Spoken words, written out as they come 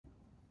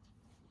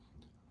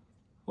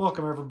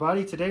Welcome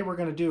everybody. Today we're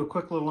going to do a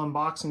quick little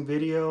unboxing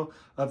video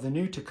of the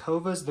new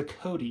Tecovas The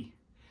Cody.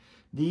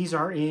 These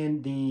are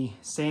in the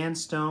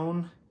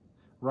Sandstone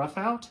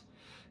Roughout.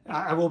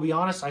 I will be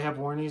honest, I have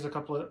worn these a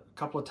couple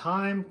of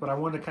times, but I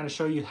wanted to kind of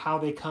show you how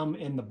they come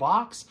in the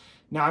box.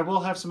 Now I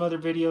will have some other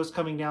videos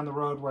coming down the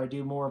road where I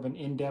do more of an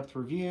in-depth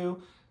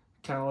review,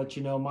 kind of let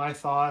you know my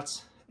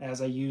thoughts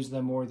as I use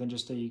them more than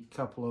just a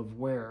couple of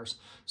wears.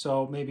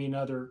 So maybe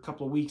another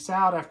couple of weeks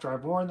out after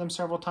I've worn them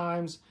several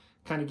times,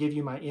 kind of give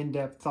you my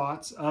in-depth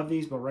thoughts of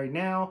these. But right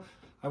now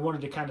I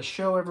wanted to kind of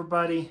show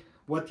everybody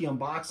what the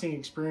unboxing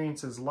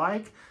experience is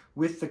like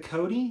with the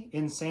Cody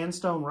in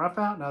Sandstone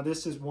Roughout. Now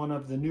this is one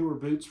of the newer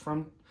boots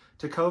from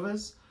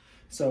Tecovas,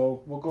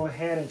 so we'll go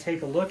ahead and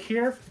take a look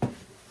here.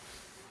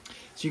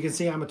 So you can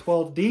see I'm a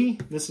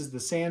 12D. This is the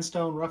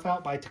Sandstone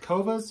Roughout by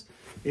Tecovas.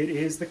 It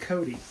is the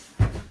Cody.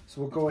 So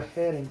we'll go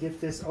ahead and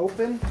get this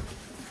open.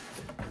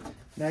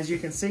 And as you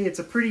can see, it's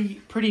a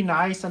pretty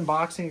nice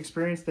unboxing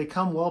experience. They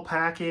come well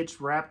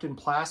packaged, wrapped in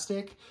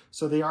plastic,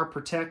 so they are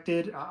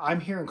protected. I'm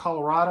here in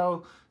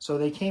Colorado, so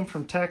they came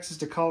from Texas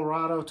to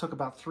Colorado. It took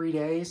about 3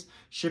 days.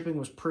 Shipping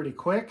was pretty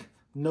quick.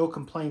 No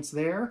complaints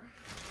there.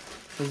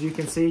 As you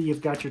can see,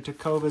 you've got your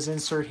Tecovas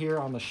insert here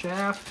on the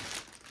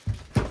shaft.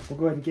 We'll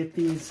go ahead and get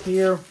these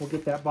here. We'll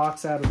get that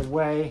box out of the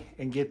way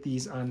and get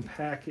these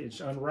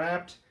unpackaged,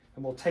 unwrapped,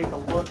 and we'll take a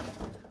look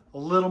a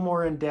little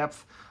more in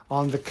depth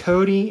on the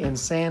Cody and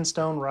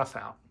Sandstone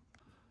Roughout.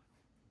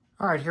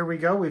 All right, here we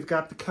go. We've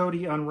got the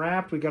Cody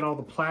unwrapped. We got all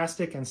the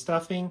plastic and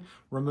stuffing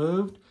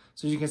removed.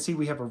 So you can see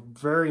we have a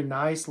very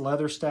nice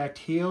leather stacked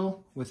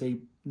heel with a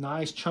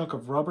nice chunk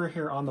of rubber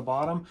here on the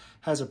bottom.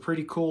 Has a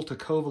pretty cool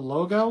Tecova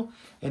logo,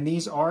 and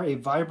these are a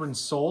vibrant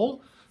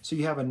sole. So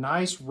you have a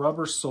nice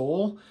rubber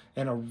sole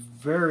and a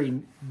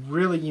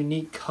really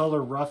unique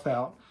color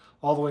roughout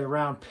all the way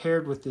around,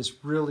 paired with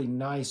this really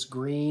nice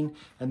green.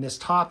 And this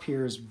top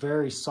here is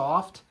very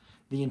soft.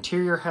 The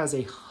interior has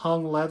a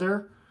hung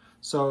leather,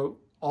 so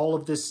all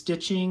of this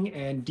stitching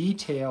and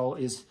detail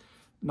is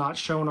not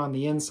shown on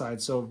the inside.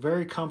 So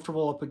very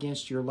comfortable up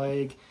against your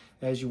leg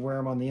as you wear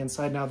them on the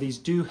inside. Now these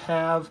do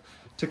have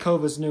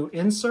Tecovas new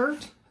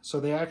insert, so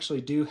they actually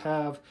do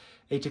have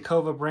a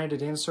Tecova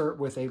branded insert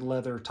with a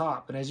leather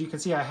top. And as you can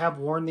see, I have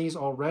worn these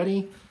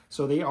already,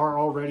 so they are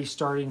already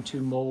starting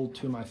to mold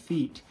to my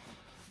feet.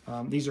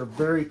 These are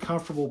very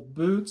comfortable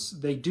boots.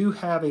 They do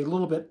have a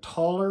little bit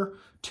taller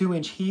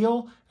 2-inch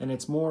heel, and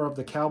it's more of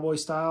the cowboy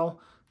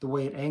style, the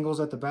way it angles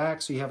at the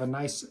back. So you have a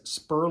nice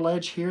spur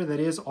ledge here that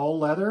is all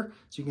leather.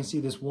 So you can see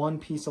this one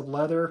piece of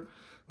leather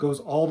goes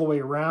all the way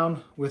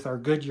around with our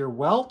Goodyear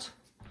welt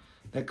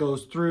that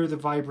goes through the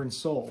vibrant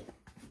sole.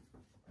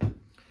 But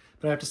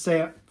I have to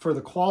say, for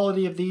the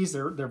quality of these,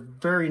 they're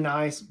very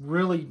nice.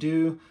 Really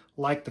do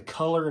like the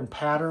color and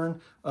pattern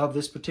of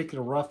this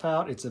particular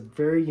roughout. It's a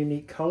very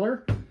unique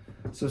color.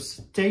 So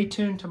stay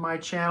tuned to my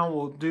channel.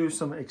 We'll do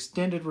some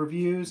extended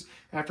reviews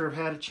after I've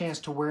had a chance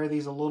to wear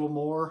these a little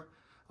more.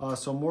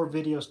 So more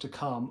videos to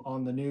come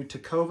on the new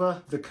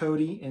Tecovas The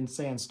Cody in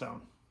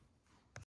Sandstone.